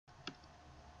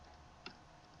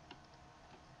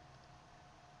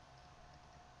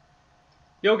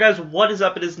Yo guys, what is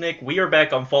up? It is Nick. We are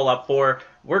back on Fallout 4.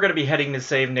 We're gonna be heading to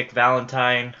save Nick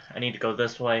Valentine. I need to go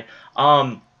this way.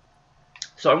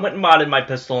 So I went and modded my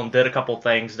pistol and did a couple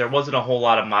things. There wasn't a whole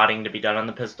lot of modding to be done on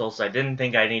the pistol, so I didn't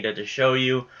think I needed to show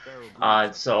you.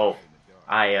 So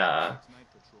I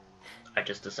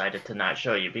just decided to not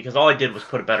show you because all I did was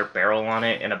put a better barrel on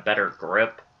it and a better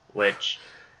grip, which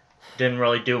didn't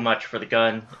really do much for the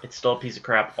gun. It's still a piece of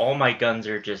crap. All my guns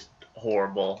are just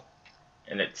horrible,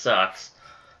 and it sucks.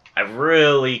 I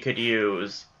really could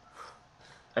use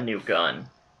a new gun.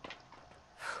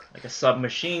 Like a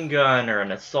submachine gun or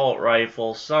an assault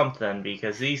rifle, something,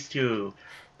 because these two,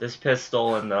 this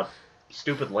pistol and the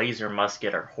stupid laser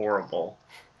musket are horrible.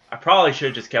 I probably should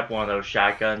have just kept one of those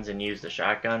shotguns and used the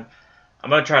shotgun. I'm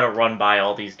going to try to run by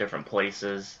all these different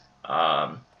places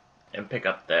and pick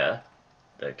up the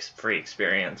free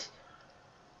experience.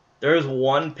 There's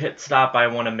one pit stop I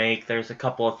want to make. There's a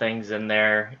couple of things in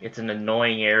there. It's an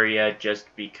annoying area just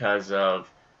because of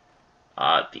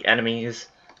the enemies.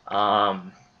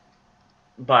 But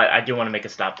I do want to make a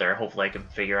stop there. Hopefully I can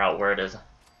figure out where it is.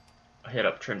 I'll hit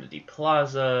up Trinity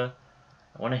Plaza.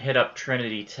 I want to hit up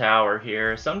Trinity Tower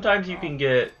here. Sometimes you can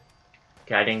get...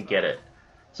 Okay, I didn't get it.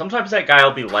 Sometimes that guy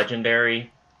will be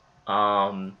legendary.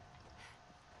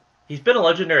 He's been a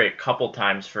legendary a couple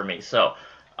times for me, so...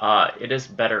 it is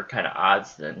better kind of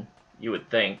odds than you would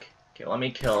think. Okay, let me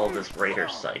kill this Raider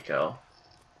Psycho.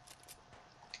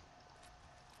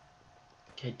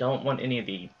 Okay, don't want any of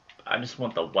the... I just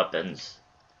want the weapons.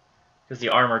 Because the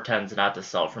armor tends not to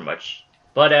sell for much.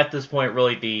 But at this point,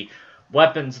 really, the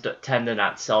weapons tend to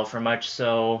not sell for much,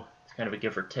 so it's kind of a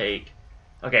give or take.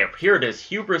 Okay, here it is.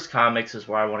 Hubris Comics is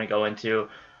where I want to go into.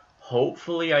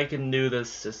 Hopefully I can do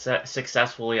this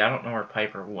successfully. I don't know where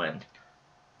Piper went.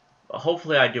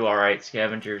 Hopefully I do alright.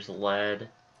 Scavenger's lead.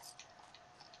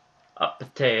 A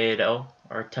potato.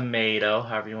 Or a tomato.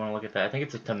 However you want to look at that. I think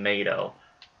it's a tomato.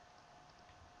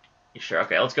 You sure?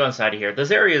 Okay, let's go inside of here.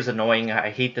 This area is annoying. I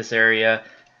hate this area.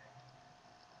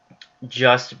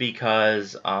 Just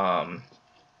because, what am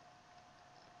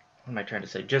I trying to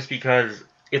say? Just because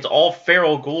it's all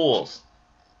feral ghouls.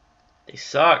 They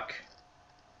suck.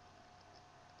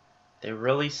 They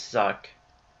really suck.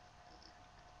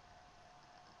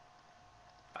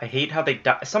 I hate how they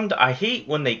die. I hate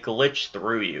when they glitch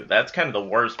through you. That's kind of the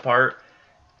worst part.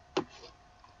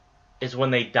 Is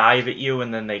when they dive at you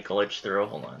and then they glitch through.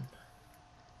 Hold on.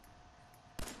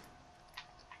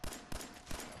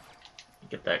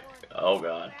 Get that. Oh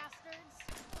god.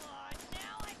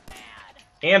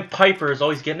 And Piper is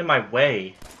always getting in my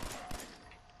way.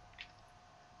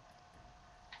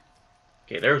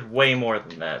 Okay, there's way more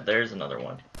than that. There's another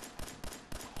one.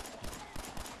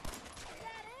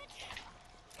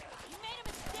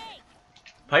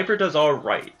 Piper does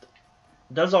alright.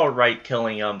 Does alright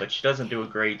killing them, but she doesn't do a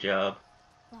great job.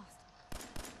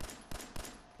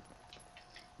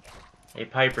 Hey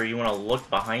Piper, you want to look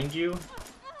behind you?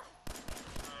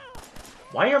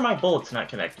 Why are my bullets not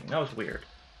connecting? That was weird.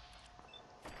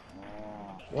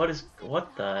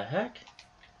 What the heck?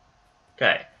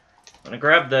 Okay. I'm gonna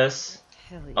grab this.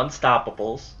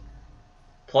 Unstoppables.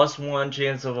 +1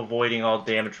 chance of avoiding all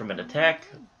damage from an attack.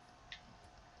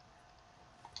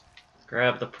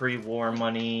 Grab the pre-war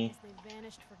money.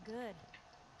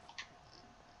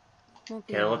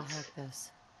 Okay,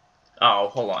 let's... Oh,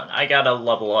 hold on. I gotta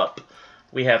level up.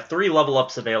 We have 3 level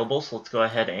ups available, so let's go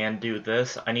ahead and do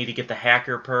this. I need to get the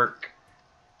hacker perk.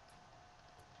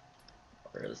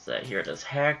 Where is that? Here it is.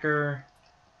 Hacker.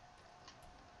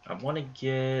 I want to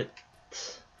get...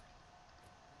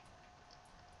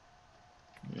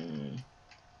 I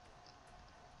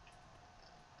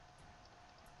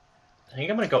think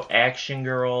I'm going to go Action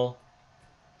Girl.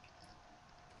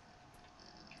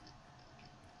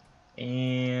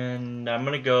 And I'm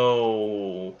going to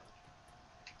go...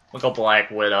 We'll go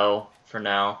Black Widow for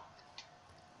now.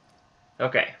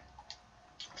 Okay.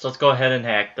 So let's go ahead and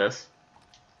hack this.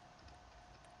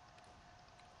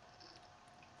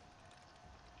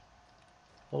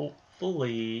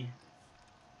 Hopefully...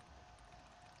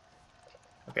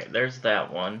 Okay, there's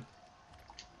that one.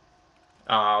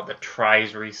 Oh, the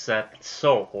tries reset. It's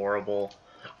so horrible.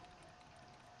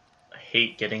 I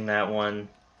hate getting that one.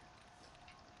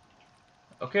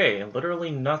 Okay,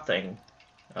 literally nothing.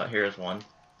 Here's one.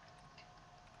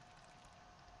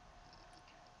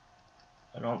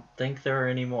 I don't think there are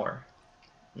any more.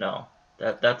 No,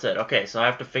 that's it. Okay, so I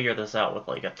have to figure this out with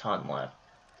like a ton left.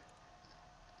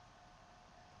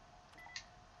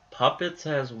 Puppets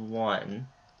has 1.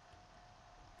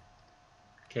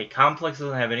 Okay, Complex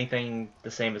doesn't have anything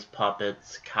the same as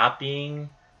Puppets. Copying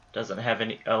doesn't have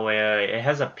any... Oh, wait. It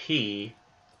has a P.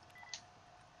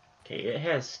 Okay, it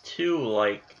has 2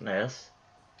 likeness.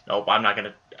 Nope, I'm not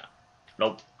gonna...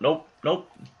 Nope, nope,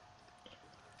 nope.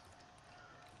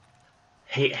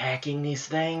 Hate hacking these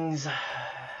things.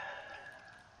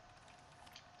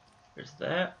 There's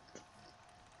that.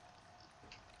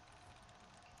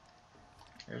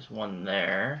 There's one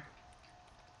there.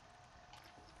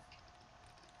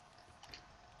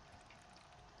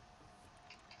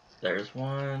 There's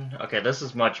one. Okay, this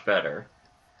is much better.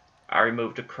 I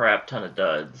removed a crap ton of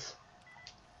duds.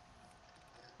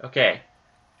 Okay.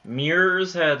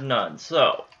 Mirrors had none,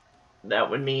 so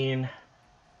that would mean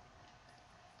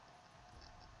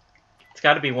it's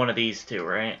got to be one of these two,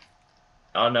 right?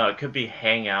 Oh no, it could be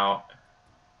Hangout.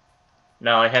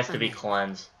 No, it has to be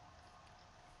Cleanse.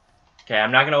 Okay,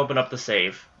 I'm not going to open up the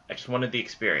save. I just wanted the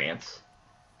experience.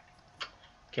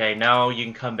 Okay, now you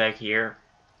can come back here.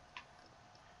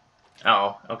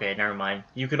 Oh, okay, never mind.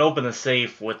 You can open the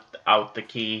safe without the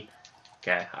key.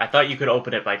 Okay, I thought you could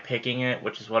open it by picking it,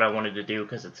 which is what I wanted to do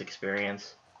because it's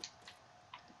experience.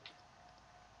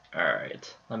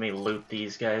 Alright, let me loot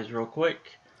these guys real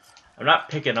quick. I'm not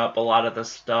picking up a lot of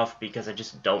this stuff because I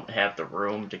just don't have the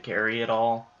room to carry it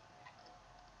all.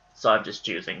 So I'm just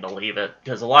choosing to leave it,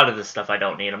 because a lot of this stuff I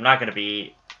don't need. I'm not going to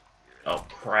be... Oh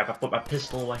crap, I put my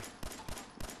pistol away.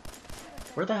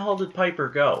 Where the hell did Piper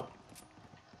go?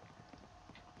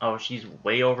 Oh, she's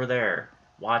way over there,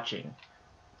 watching.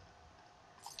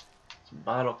 Some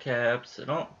bottle caps, I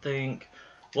don't think...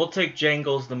 We'll take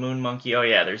Jangles the Moon Monkey. Oh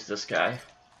yeah, there's this guy.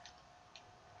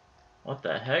 What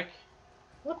the heck?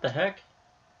 What the heck?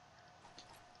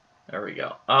 There we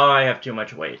go. Oh, I have too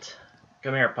much weight.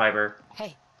 Come here, Piper.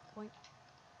 Hey.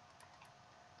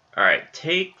 Alright,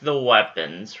 take the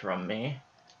weapons from me.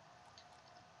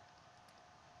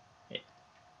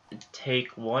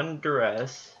 Take one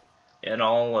dress and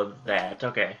all of that.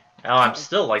 Okay. Oh, I'm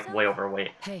still like way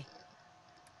overweight. Hey.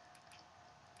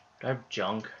 Do I have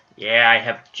junk? Yeah, I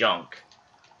have junk.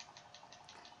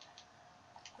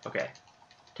 Okay.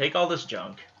 Take all this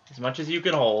junk. As much as you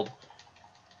can hold.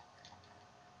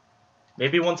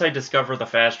 Maybe once I discover the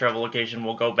fast travel location,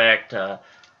 we'll go back to...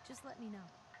 Just let me know.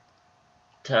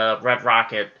 To Red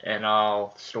Rocket, and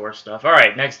I'll store stuff.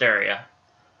 Alright, next area.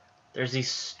 There's these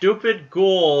stupid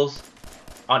ghouls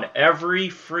on every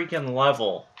freaking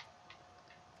level.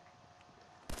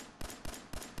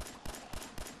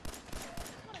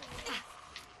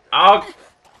 Oh,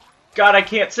 God, I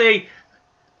can't say...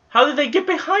 How did they get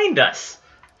behind us?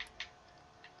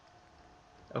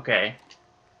 Okay.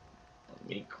 Let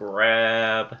me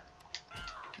grab...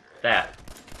 that.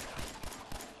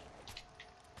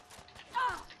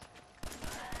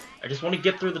 I just want to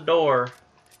get through the door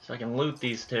so I can loot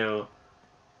these two.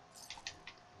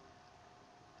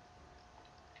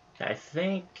 Okay, I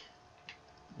think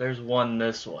there's one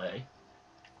this way.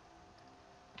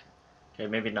 Okay,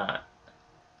 maybe not.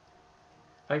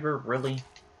 Piper, really?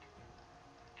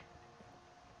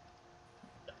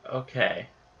 Okay.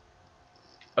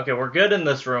 Okay, we're good in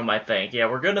this room, I think. Yeah,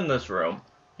 we're good in this room.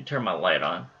 Let me turn my light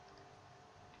on.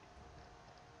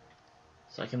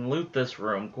 So I can loot this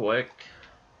room quick.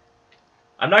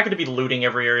 I'm not going to be looting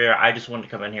every area. I just wanted to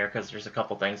come in here because there's a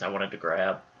couple things I wanted to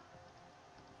grab.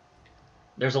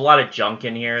 There's a lot of junk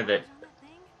in here that...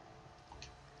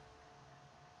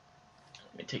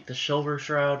 Let me take the Silver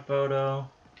Shroud photo.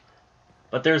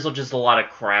 But there's just a lot of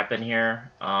crap in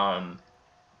here.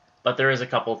 But there is a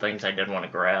couple things I did want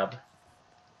to grab.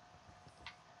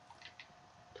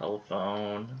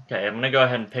 Telephone. Okay, I'm going to go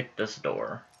ahead and pick this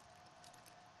door.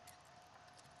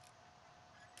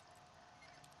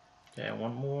 Okay,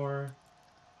 one more.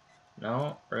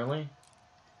 No, really?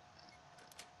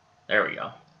 There we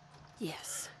go.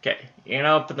 Yes. Okay, you're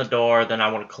gonna open the door, then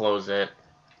I want to close it.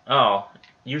 Oh,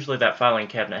 usually that filing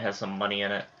cabinet has some money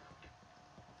in it.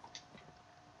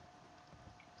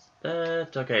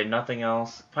 That, okay, nothing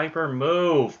else. Piper,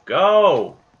 move!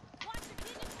 Go!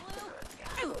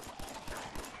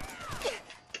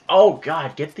 Oh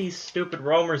god, get these stupid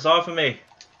roamers off of me!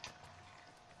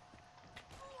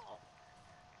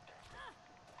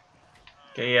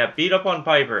 Okay, yeah, beat up on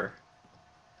Piper.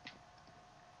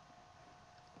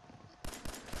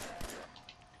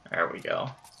 There we go.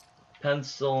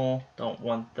 Pencil, don't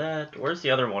want that. Where's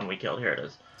the other one we killed? Here it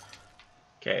is.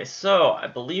 Okay, so, I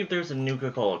believe there's a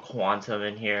Nuka-Cola Quantum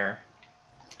in here.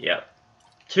 Yep.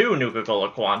 2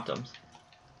 Nuka-Cola Quantums.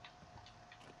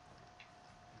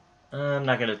 I'm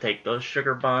not gonna take those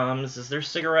sugar bombs. Is there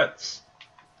cigarettes?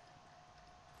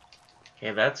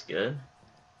 Okay, that's good.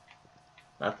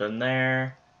 Nothing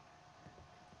there.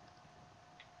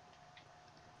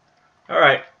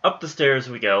 Alright, up the stairs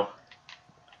we go.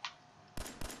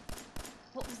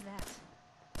 What was that?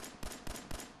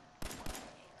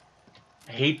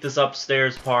 I hate this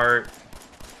upstairs part.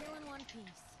 Still in one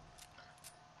piece.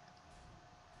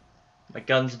 My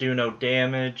guns do no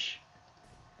damage.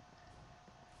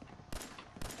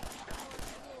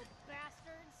 Little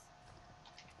bastards.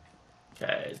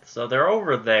 Okay, so they're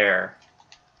over there.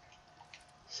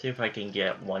 See if I can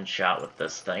get one shot with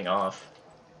this thing off.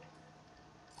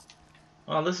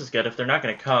 Well, this is good. If they're not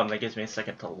going to come, that gives me a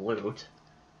second to loot.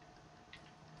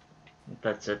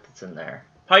 That's it that's in there.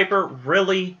 Piper,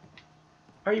 really?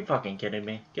 Are you fucking kidding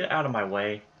me? Get out of my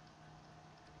way.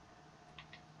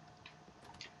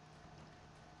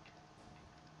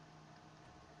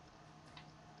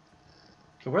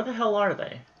 So where the hell are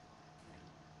they?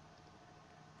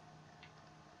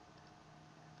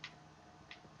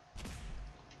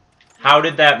 How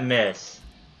did that miss?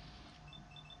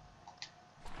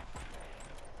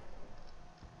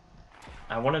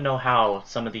 I want to know how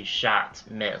some of these shots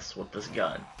miss with this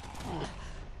gun.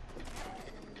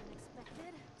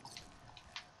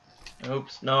 Expected.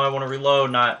 Oops, no, I want to reload,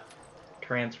 not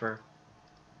transfer.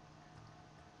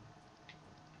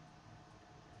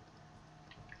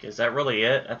 Okay, is that really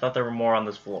it? I thought there were more on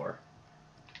this floor.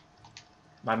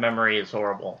 My memory is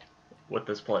horrible with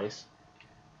this place.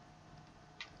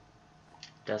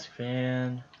 Desk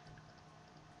fan.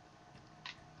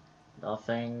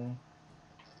 Nothing.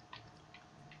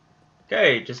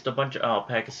 Okay, just a bunch of... Oh,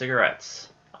 pack of cigarettes.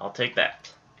 I'll take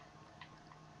that.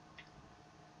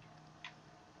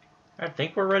 I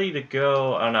think we're ready to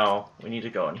go. Oh no, we need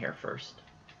to go in here first.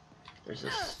 There's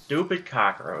this stupid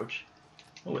cockroach.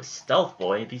 Oh, a stealth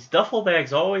boy. These duffel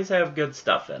bags always have good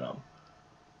stuff in them.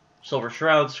 Silver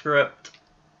Shroud script.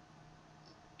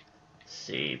 Let's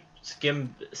see.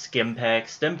 Stim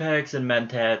packs and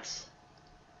mentats.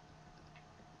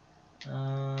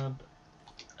 A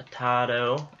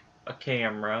Tato. A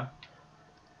camera.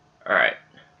 Alright.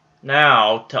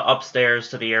 Now to upstairs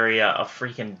to the area of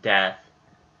freaking death.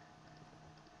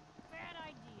 Bad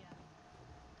idea.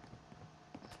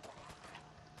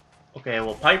 Okay,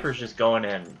 well Piper's just going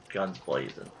in, guns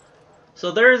blazing.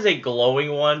 So there is a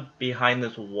glowing one behind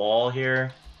this wall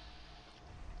here.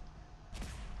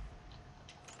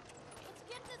 Let's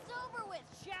get this over with,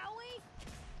 shall we?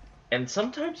 And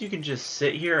sometimes you can just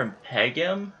sit here and peg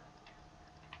him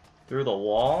through the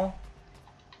wall.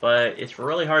 But it's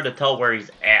really hard to tell where he's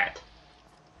at.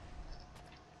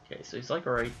 Okay, so he's like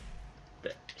right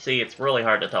there. See, it's really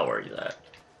hard to tell where he's at.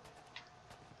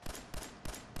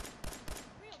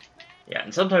 Yeah,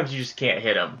 and sometimes you just can't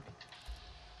hit him.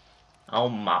 Oh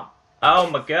my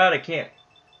god, I can't.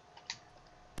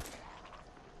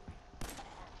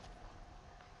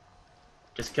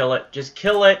 Just kill it. Just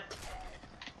kill it.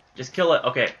 Just kill it.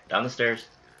 Okay, down the stairs.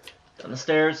 Down the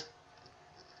stairs.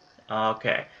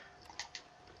 Okay.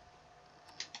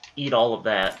 Eat all of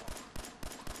that.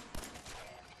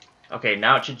 Okay,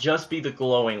 now it should just be the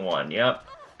glowing one. Yep.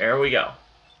 There we go.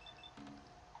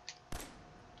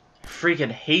 I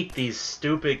freaking hate these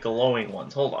stupid glowing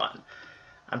ones. Hold on.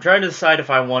 I'm trying to decide if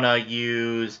I want to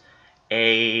use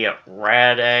a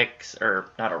Radex,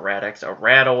 or not a Radex, a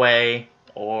Radaway,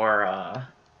 or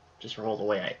just roll the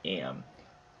way I am.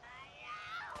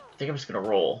 I think I'm just going to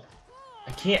roll.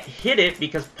 I can't hit it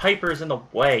because Piper's in the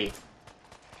way.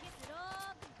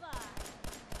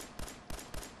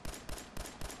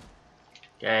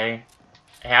 Okay.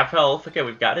 Half health. Okay,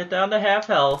 we've got it down to half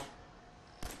health.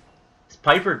 Is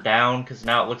Piper down? Because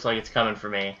now it looks like it's coming for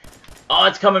me. Oh,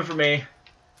 it's coming for me.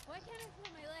 Why can't I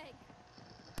feel my leg?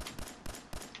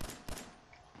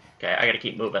 Okay, I gotta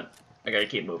keep moving. I gotta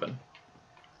keep moving.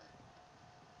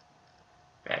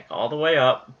 Back all the way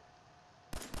up.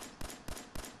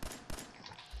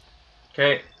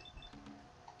 Okay.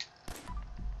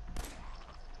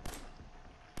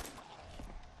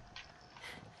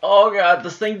 Oh god,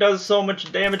 this thing does so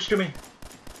much damage to me.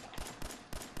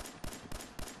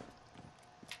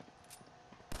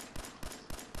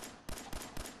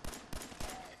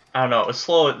 I don't know, it was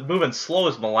slow, moving slow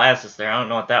as molasses there. I don't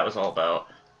know what that was all about.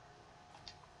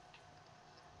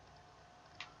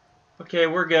 Okay,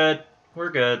 we're good.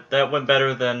 We're good. That went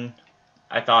better than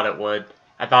I thought it would.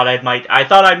 I thought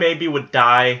I maybe would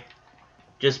die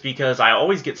just because I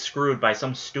always get screwed by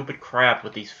some stupid crap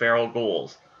with these feral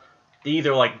ghouls. They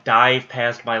either like dive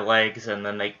past my legs and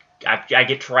then I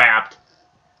get trapped.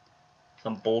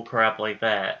 Some bull crap like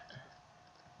that.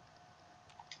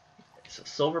 It's a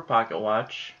silver pocket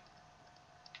watch.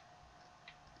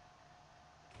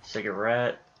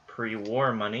 Cigarette.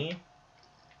 Pre-war money.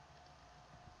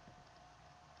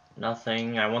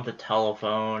 Nothing. I want the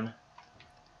telephone.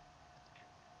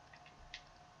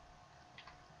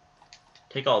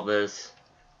 Take all this.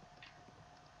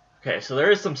 Okay, so there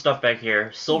is some stuff back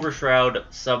here. Silver Shroud,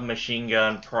 submachine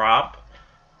gun prop.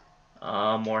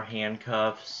 More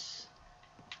handcuffs.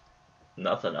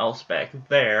 Nothing else back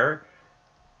there.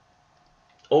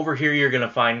 Over here you're going to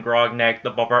find Grogneck,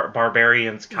 the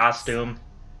Barbarian's costume.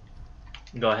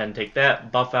 Go ahead and take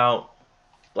that. Buff out.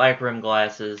 Black rim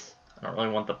glasses. I don't really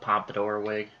want the pompadour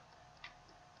wig.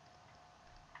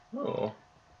 Oh.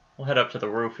 We'll head up to the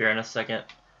roof here in a second.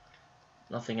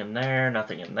 Nothing in there,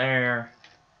 nothing in there.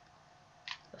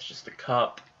 That's just a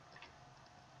cup.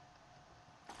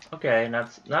 Okay,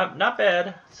 not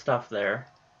bad stuff there.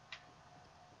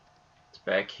 It's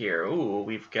back here. Ooh,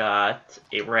 we've got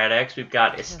a Rad X. We've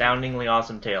got Astoundingly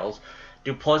Awesome Tails.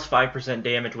 Do plus 5%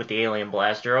 damage with the Alien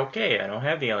Blaster. Okay, I don't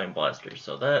have the Alien Blaster,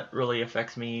 so that really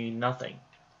affects me nothing.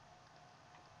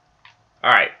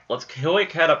 Alright, let's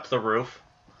quick head up to the roof.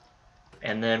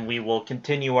 And then we will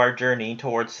continue our journey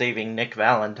towards saving Nick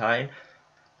Valentine.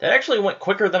 That actually went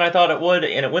quicker than I thought it would,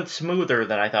 and it went smoother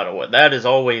than I thought it would. That is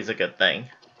always a good thing.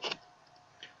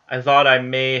 I thought I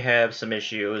may have some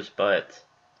issues, but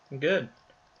I'm good.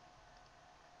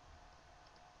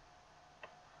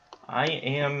 I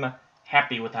am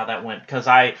happy with how that went, because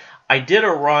I did a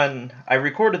run. I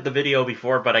recorded the video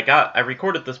before, but I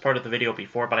recorded this part of the video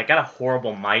before, but I got a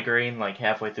horrible migraine like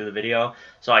halfway through the video,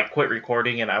 so I quit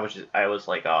recording, and I was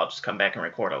like, oh, I'll just come back and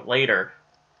record it later.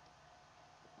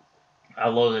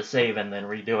 I'll load the save and then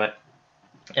redo it.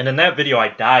 And in that video, I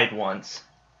died once,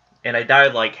 and I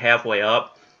died like halfway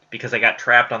up because I got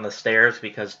trapped on the stairs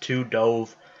because two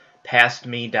dove past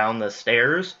me down the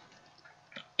stairs,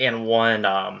 and one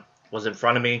was in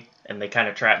front of me, and they kind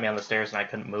of trapped me on the stairs, and I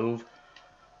couldn't move.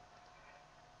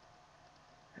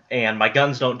 And my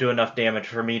guns don't do enough damage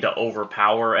for me to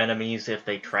overpower enemies if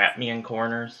they trap me in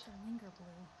corners.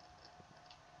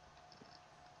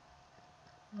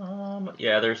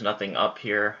 Yeah, there's nothing up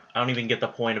here. I don't even get the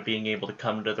point of being able to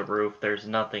come to the roof. There's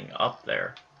nothing up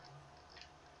there.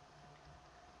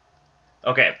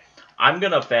 Okay, I'm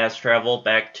gonna fast travel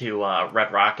back to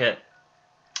Red Rocket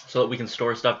so that we can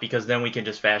store stuff, because then we can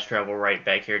just fast travel right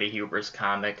back here to Hubris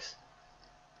Comics.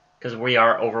 Because we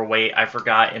are overweight. I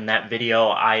forgot in that video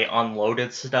I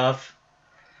unloaded stuff,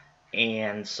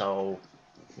 and so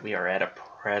we are at a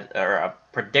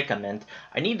predicament.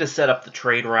 I need to set up the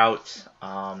trade routes.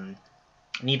 I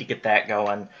need to get that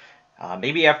going.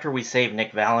 Maybe after we save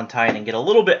Nick Valentine and get a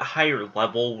little bit higher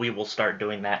level, we will start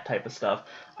doing that type of stuff.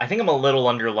 I think I'm a little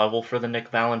under level for the Nick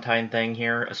Valentine thing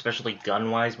here, especially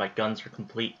gun-wise. My guns are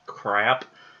complete crap,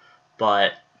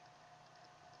 but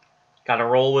I gotta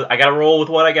roll with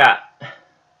what I got.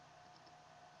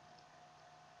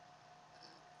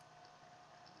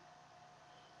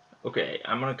 Okay,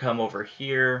 I'm gonna come over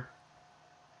here.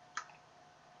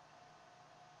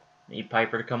 Need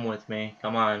Piper to come with me.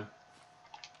 Come on.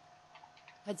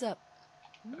 Heads up.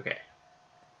 Okay.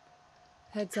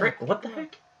 Heads up. What the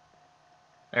heck?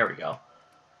 There we go.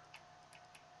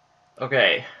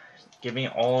 Okay. Give me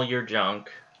all your junk.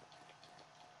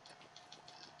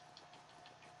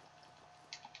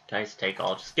 Guys, take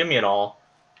all. Just give me it all.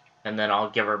 And then I'll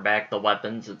give her back the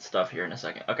weapons and stuff here in a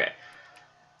second. Okay.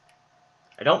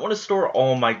 I don't want to store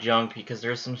all my junk because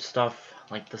there's some stuff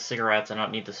like the cigarettes. I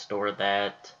don't need to store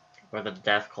that. Or the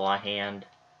Deathclaw hand.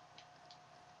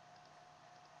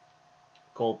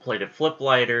 Gold-plated flip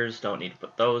lighters. Don't need to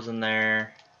put those in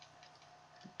there.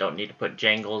 Don't need to put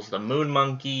Jangles the Moon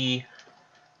Monkey.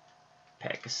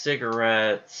 Pack of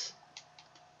cigarettes.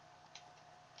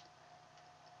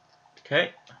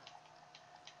 Okay.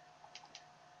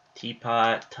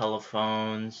 Teapot,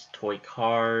 telephones, toy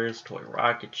cars, toy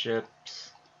rocket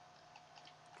ships.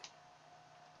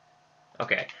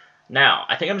 Okay. Now,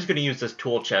 I think I'm just going to use this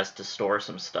tool chest to store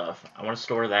some stuff. I want to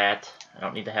store that. I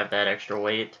don't need to have that extra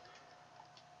weight.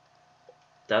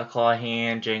 Deathclaw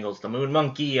hand, Jangles the Moon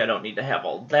Monkey. I don't need to have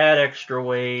all that extra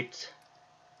weight.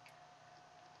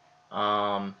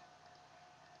 I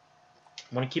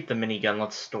want to keep the minigun.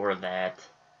 Let's store that.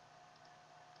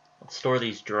 Let's store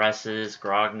these dresses,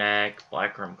 Grogneck,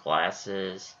 black rim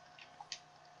glasses.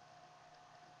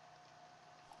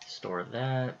 Store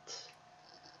that.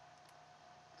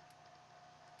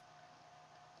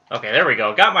 Okay, there we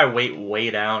go. Got my weight way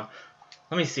down.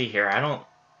 Let me see here.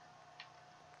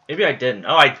 Maybe I didn't.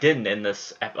 Oh, I didn't in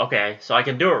this. Okay, so I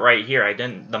can do it right here. I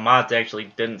didn't. The mods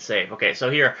actually didn't save. Okay, so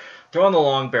here, throwing the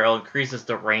long barrel increases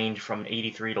the range from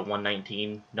 83 to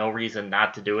 119. No reason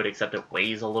not to do it, except it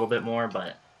weighs a little bit more, but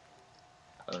it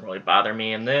doesn't really bother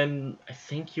me. And then I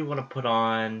think you want to put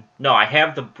on. No, I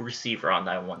have the receiver on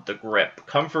that one. The grip,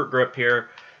 comfort grip here,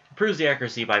 improves the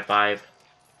accuracy by 5.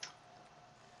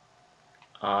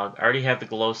 I already have the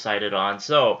glow sighted on,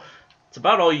 so it's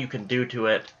about all you can do to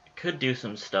it. could do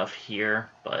some stuff here,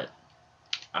 but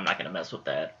I'm not going to mess with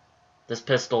that. This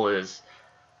pistol is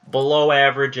below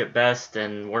average at best,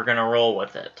 and we're going to roll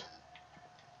with it.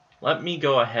 Let me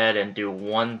go ahead and do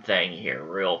one thing here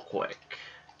real quick.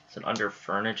 Is it under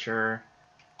furniture?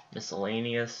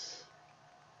 Miscellaneous?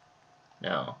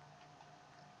 No.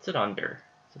 What's it under?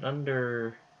 Is it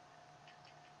under...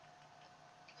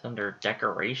 It's under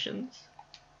decorations?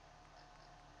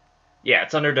 Yeah,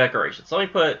 it's under decorations. So let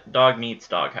me put dog meets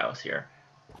doghouse here.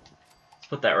 Let's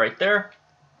put that right there.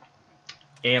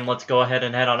 And let's go ahead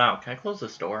and head on out. Can I close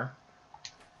this door?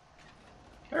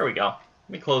 There we go. Let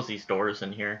me close these doors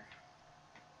in here.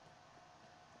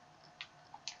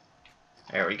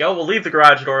 There we go. We'll leave the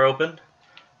garage door open.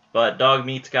 But Dog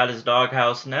Meat's got his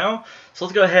doghouse now. So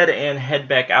let's go ahead and head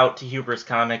back out to Hubris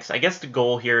Comics. I guess the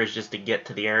goal here is just to get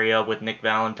to the area with Nick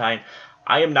Valentine.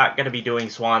 I am not going to be doing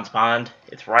Swan's Pond.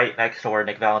 It's right next to where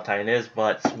Nick Valentine is,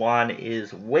 but Swan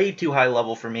is way too high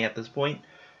level for me at this point.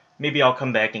 Maybe I'll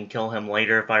come back and kill him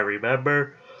later if I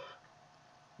remember.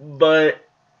 But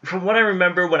from what I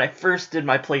remember, when I first did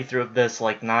my playthrough of this,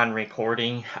 like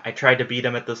non-recording, I tried to beat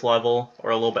him at this level, or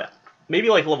a little bit, maybe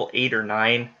like level 8 or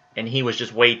 9, and he was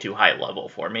just way too high level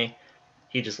for me.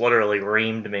 He just literally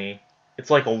reamed me.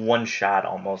 It's like a one-shot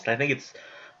almost. I think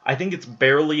it's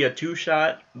barely a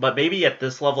two-shot, but maybe at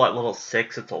this level, at level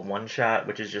 6, it's a one-shot,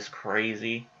 which is just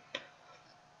crazy.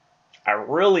 I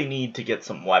really need to get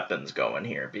some weapons going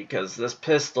here, because these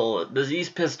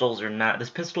pistols are not, this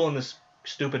pistol and this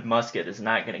stupid musket is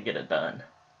not going to get it done.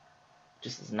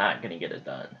 Just is not going to get it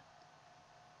done.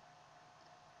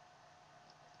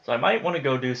 So I might want to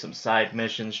go do some side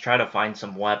missions, try to find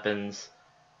some weapons,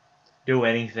 do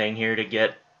anything here to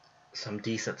get some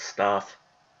decent stuff.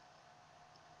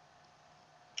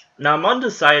 Now, I'm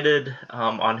undecided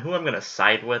on who I'm going to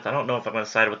side with. I don't know if I'm going to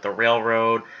side with the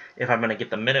Railroad, if I'm going to get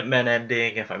the Minutemen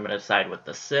ending, if I'm going to side with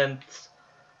the Synths.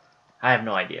 I have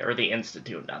no idea. Or the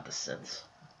Institute, not the Synths.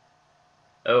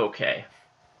 Okay.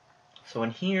 So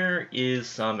in here is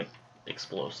some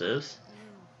explosives.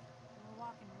 We're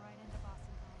walking right into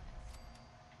Boston Commons.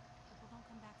 People don't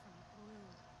come back from Blue.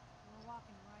 We're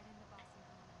walking right into Boston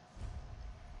Commons.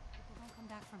 People don't come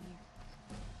back from here.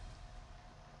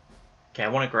 Okay, I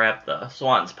want to grab the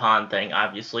Swan's Pond thing,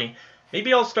 obviously.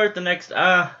 Maybe I'll start the next,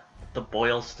 the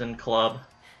Boylston Club.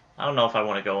 I don't know if I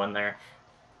want to go in there.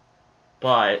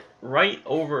 But right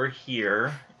over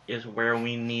here is where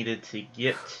we needed to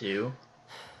get to.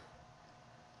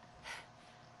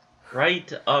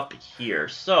 Right up here.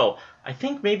 So, I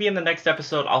think maybe in the next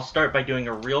episode I'll start by doing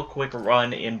a real quick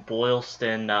run in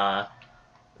Boylston,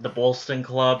 the Boylston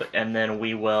Club, and then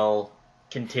we will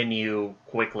continue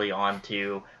quickly on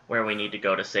to where we need to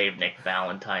go to save Nick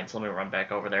Valentine. So let me run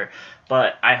back over there.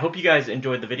 But I hope you guys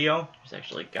enjoyed the video. There's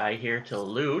actually a guy here to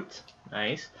loot.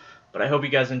 Nice. But I hope you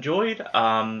guys enjoyed.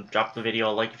 Drop the video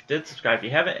a like if you did, subscribe if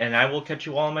you haven't, and I will catch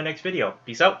you all in my next video.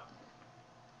 Peace out.